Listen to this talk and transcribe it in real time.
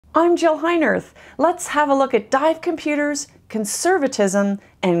I'm Jill Heinerth. Let's have a look at dive computers, conservatism,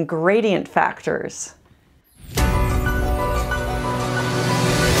 and gradient factors.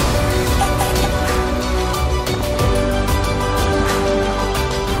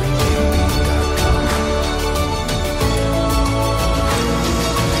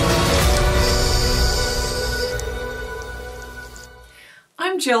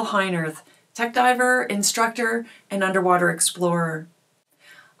 I'm Jill Heinerth, tech diver, instructor, and underwater explorer.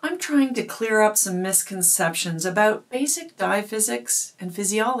 I'm trying to clear up some misconceptions about basic dive physics and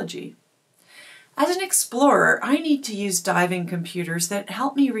physiology. As an explorer, I need to use diving computers that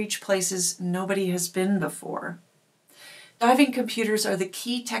help me reach places nobody has been before. Diving computers are the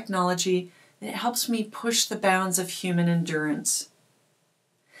key technology that helps me push the bounds of human endurance.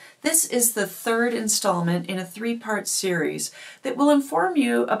 This is the third installment in a three-part series that will inform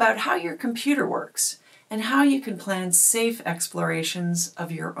you about how your computer works and how you can plan safe explorations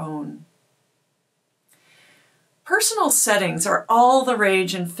of your own. Personal settings are all the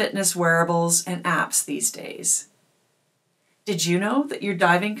rage in fitness wearables and apps these days. Did you know that your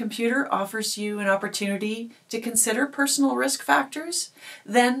diving computer offers you an opportunity to consider personal risk factors,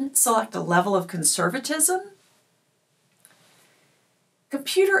 then select a level of conservatism?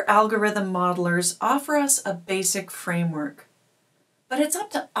 Computer algorithm modelers offer us a basic framework, but it's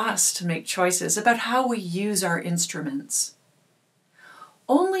up to us to make choices about how we use our instruments.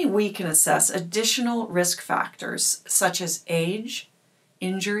 Only we can assess additional risk factors such as age,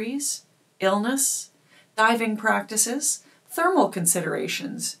 injuries, illness, diving practices, thermal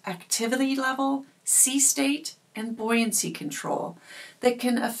considerations, activity level, sea state, and buoyancy control that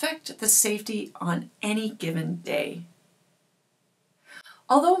can affect the safety on any given day.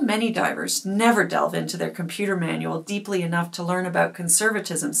 Although many divers never delve into their computer manual deeply enough to learn about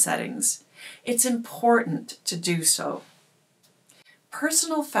conservatism settings, it's important to do so.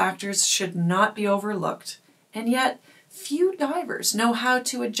 Personal factors should not be overlooked, and yet few divers know how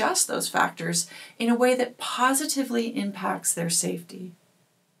to adjust those factors in a way that positively impacts their safety.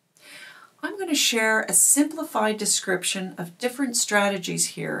 I'm going to share a simplified description of different strategies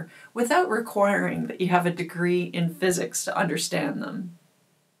here without requiring that you have a degree in physics to understand them.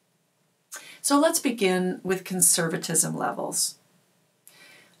 So let's begin with conservatism levels.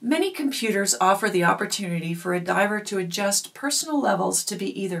 Many computers offer the opportunity for a diver to adjust personal levels to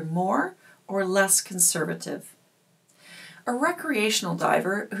be either more or less conservative. A recreational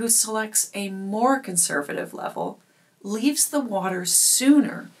diver who selects a more conservative level leaves the water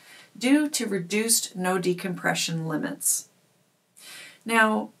sooner due to reduced no decompression limits.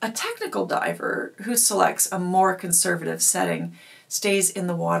 Now, a technical diver who selects a more conservative setting stays in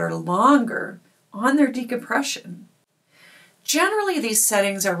the water longer on their decompression. Generally, these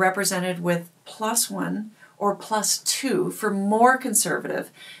settings are represented with +1 or +2 for more conservative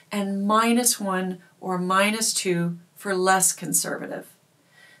and -1 or -2 for less conservative.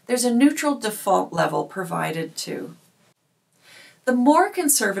 There's a neutral default level provided too. The more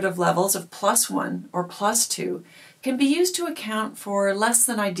conservative levels of +1 or +2 can be used to account for less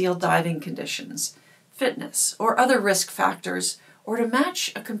than ideal diving conditions, fitness, or other risk factors, or to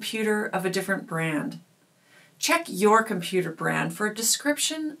match a computer of a different brand. Check your computer brand for a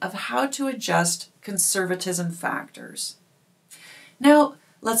description of how to adjust conservatism factors. Now,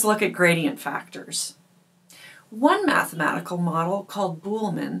 let's look at gradient factors. One mathematical model called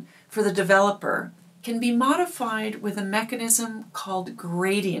Boolman for the developer can be modified with a mechanism called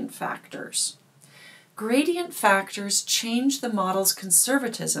gradient factors. Gradient factors change the model's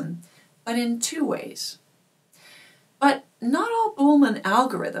conservatism, but in two ways. But not all Boolman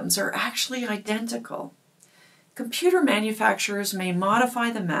algorithms are actually identical. Computer manufacturers may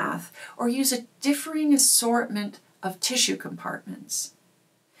modify the math or use a differing assortment of tissue compartments.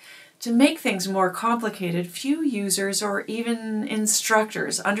 To make things more complicated, few users or even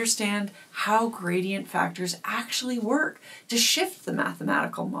instructors understand how gradient factors actually work to shift the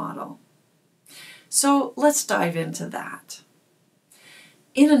mathematical model. So let's dive into that.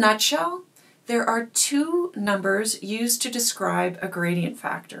 In a nutshell, there are two numbers used to describe a gradient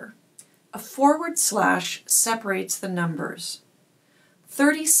factor. A forward slash separates the numbers.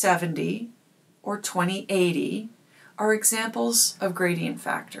 3070 or 2080 are examples of gradient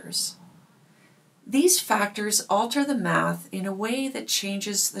factors. These factors alter the math in a way that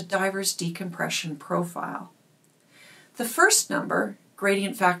changes the diver's decompression profile. The first number,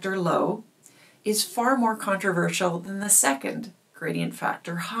 gradient factor low, is far more controversial than the second, gradient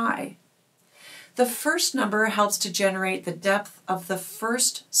factor high. The first number helps to generate the depth of the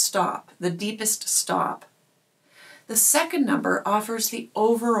first stop, the deepest stop. The second number offers the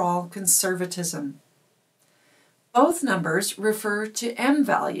overall conservatism. Both numbers refer to M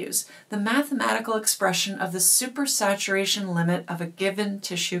values, the mathematical expression of the supersaturation limit of a given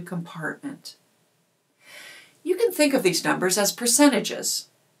tissue compartment. You can think of these numbers as percentages.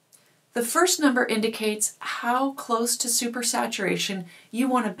 The first number indicates how close to supersaturation you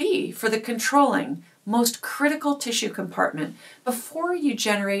want to be for the controlling, most critical tissue compartment before you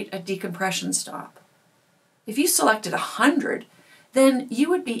generate a decompression stop. If you selected 100, then you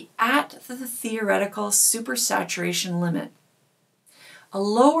would be at the theoretical supersaturation limit. A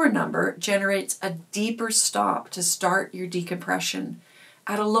lower number generates a deeper stop to start your decompression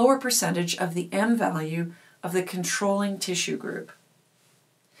at a lower percentage of the M value of the controlling tissue group.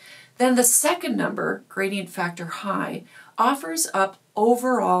 Then the second number, gradient factor high, offers up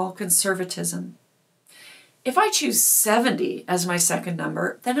overall conservatism. If I choose 70 as my second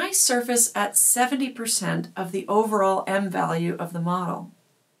number, then I surface at 70% of the overall M value of the model.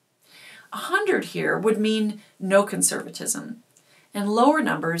 100 here would mean no conservatism, and lower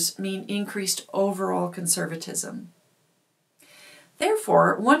numbers mean increased overall conservatism.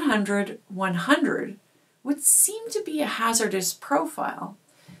 Therefore, 100 would seem to be a hazardous profile.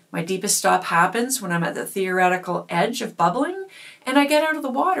 My deepest stop happens when I'm at the theoretical edge of bubbling, and I get out of the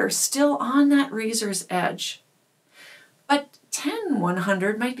water still on that razor's edge. But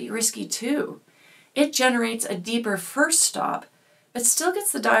 100 might be risky too. It generates a deeper first stop, but still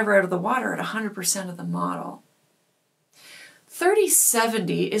gets the diver out of the water at 100% of the model.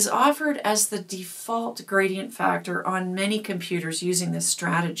 3070 is offered as the default gradient factor on many computers using this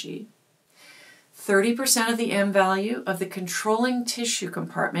strategy. 30% of the M value of the controlling tissue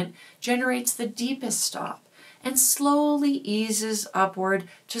compartment generates the deepest stop and slowly eases upward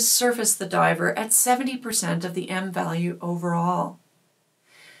to surface the diver at 70% of the M value overall.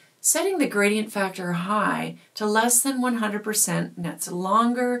 Setting the gradient factor high to less than 100% nets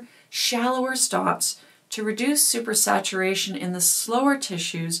longer, shallower stops to reduce supersaturation in the slower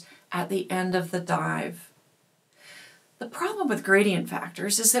tissues at the end of the dive. The problem with gradient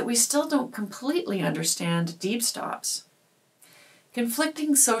factors is that we still don't completely understand deep stops.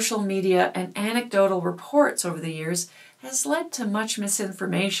 Conflicting social media and anecdotal reports over the years has led to much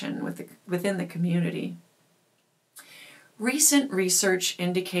misinformation within the community. Recent research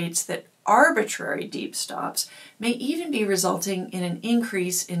indicates that arbitrary deep stops may even be resulting in an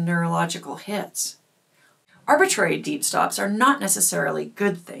increase in neurological hits. Arbitrary deep stops are not necessarily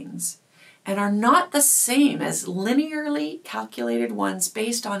good things, and are not the same as linearly calculated ones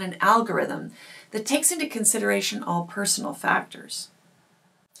based on an algorithm that takes into consideration all personal factors.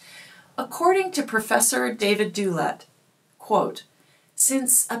 According to Professor David Doulet, quote,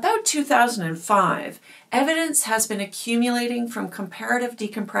 "Since about 2005, evidence has been accumulating from comparative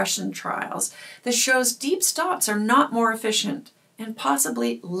decompression trials that shows deep stops are not more efficient and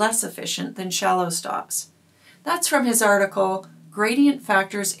possibly less efficient than shallow stops." That's from his article, Gradient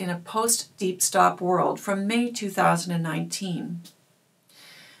Factors in a Post-Deep Stop World from May 2019.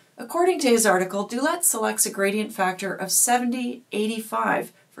 According to his article, Doulet selects a gradient factor of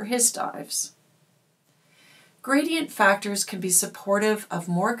 70-85 for his dives. Gradient factors can be supportive of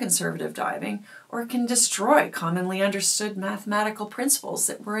more conservative diving or can destroy commonly understood mathematical principles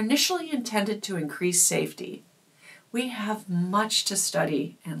that were initially intended to increase safety. We have much to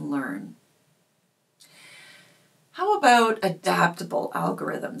study and learn. How about adaptable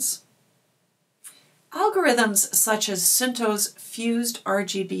algorithms? Algorithms such as Sunto's fused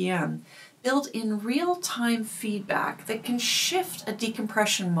RGBM build in real-time feedback that can shift a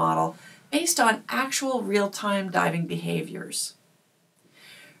decompression model based on actual real-time diving behaviors.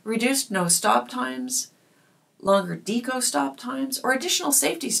 Reduced no-stop times, longer deco stop times, or additional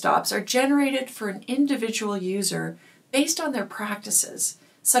safety stops are generated for an individual user based on their practices,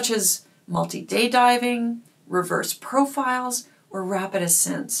 such as multi-day diving, reverse profiles, or rapid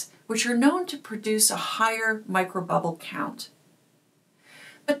ascents, which are known to produce a higher microbubble count.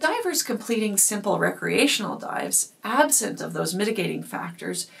 But divers completing simple recreational dives, absent of those mitigating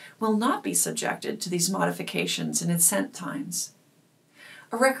factors, will not be subjected to these modifications in ascent times.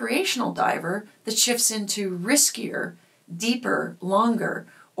 A recreational diver that shifts into riskier, deeper, longer,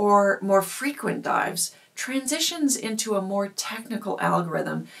 or more frequent dives transitions into a more technical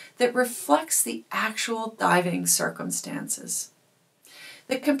algorithm that reflects the actual diving circumstances.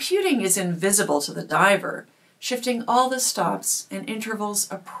 The computing is invisible to the diver, shifting all the stops and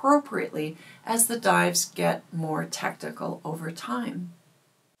intervals appropriately as the dives get more technical over time.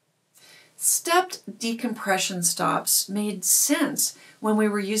 Stepped decompression stops made sense when we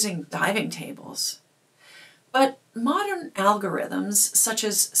were using diving tables. But modern algorithms, such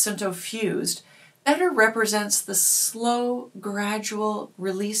as Sunto Fused, better represents the slow, gradual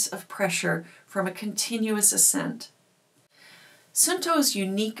release of pressure from a continuous ascent. Sunto's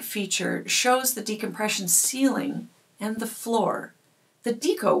unique feature shows the decompression ceiling and the floor, the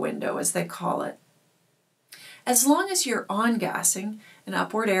deco window as they call it. As long as you're on-gassing, an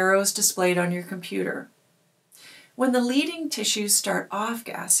upward arrow is displayed on your computer. When the leading tissues start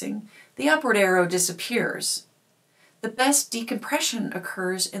off-gassing, the upward arrow disappears. The best decompression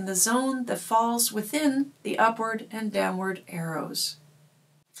occurs in the zone that falls within the upward and downward arrows.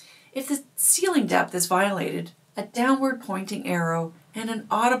 If the ceiling depth is violated, a downward pointing arrow and an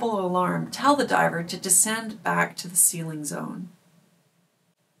audible alarm tell the diver to descend back to the ceiling zone.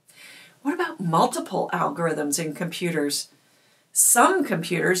 What about multiple algorithms in computers? Some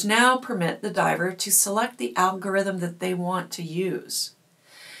computers now permit the diver to select the algorithm that they want to use.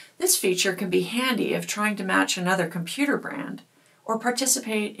 This feature can be handy if trying to match another computer brand or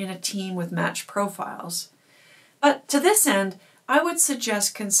participate in a team with matched profiles. But to this end, I would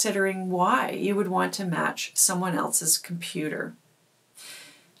suggest considering why you would want to match someone else's computer.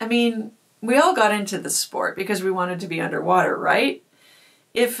 I mean, we all got into this sport because we wanted to be underwater, right?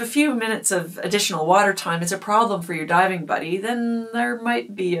 If a few minutes of additional water time is a problem for your diving buddy, then there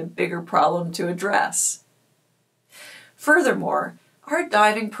might be a bigger problem to address. Furthermore, our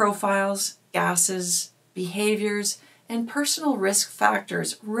diving profiles, gases, behaviors, and personal risk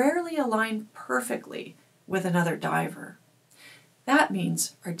factors rarely align perfectly with another diver. That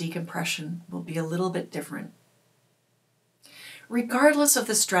means our decompression will be a little bit different. Regardless of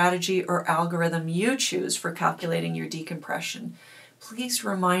the strategy or algorithm you choose for calculating your decompression, please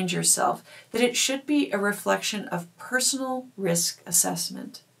remind yourself that it should be a reflection of personal risk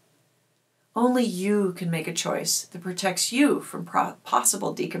assessment. Only you can make a choice that protects you from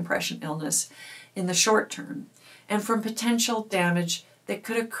possible decompression illness in the short term and from potential damage that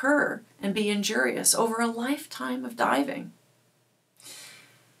could occur and be injurious over a lifetime of diving.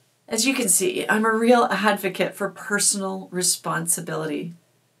 As you can see, I'm a real advocate for personal responsibility.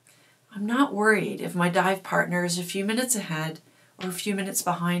 I'm not worried if my dive partner is a few minutes ahead or a few minutes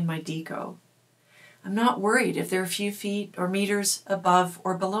behind my deco. I'm not worried if they're a few feet or meters above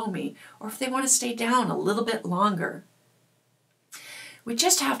or below me, or if they want to stay down a little bit longer. We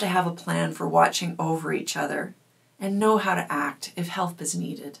just have to have a plan for watching over each other and know how to act if help is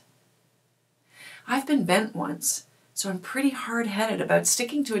needed. I've been bent once, so I'm pretty hard-headed about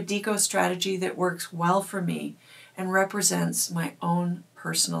sticking to a deco strategy that works well for me and represents my own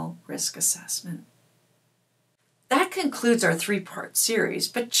personal risk assessment. That concludes our 3-part series,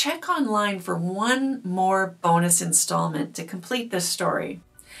 but check online for one more bonus installment to complete this story.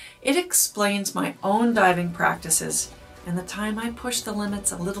 It explains my own diving practices and the time I pushed the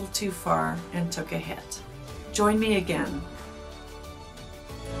limits a little too far and took a hit. Join me again.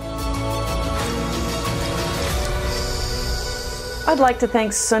 I'd like to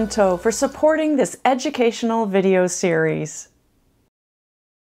thank Sunto for supporting this educational video series.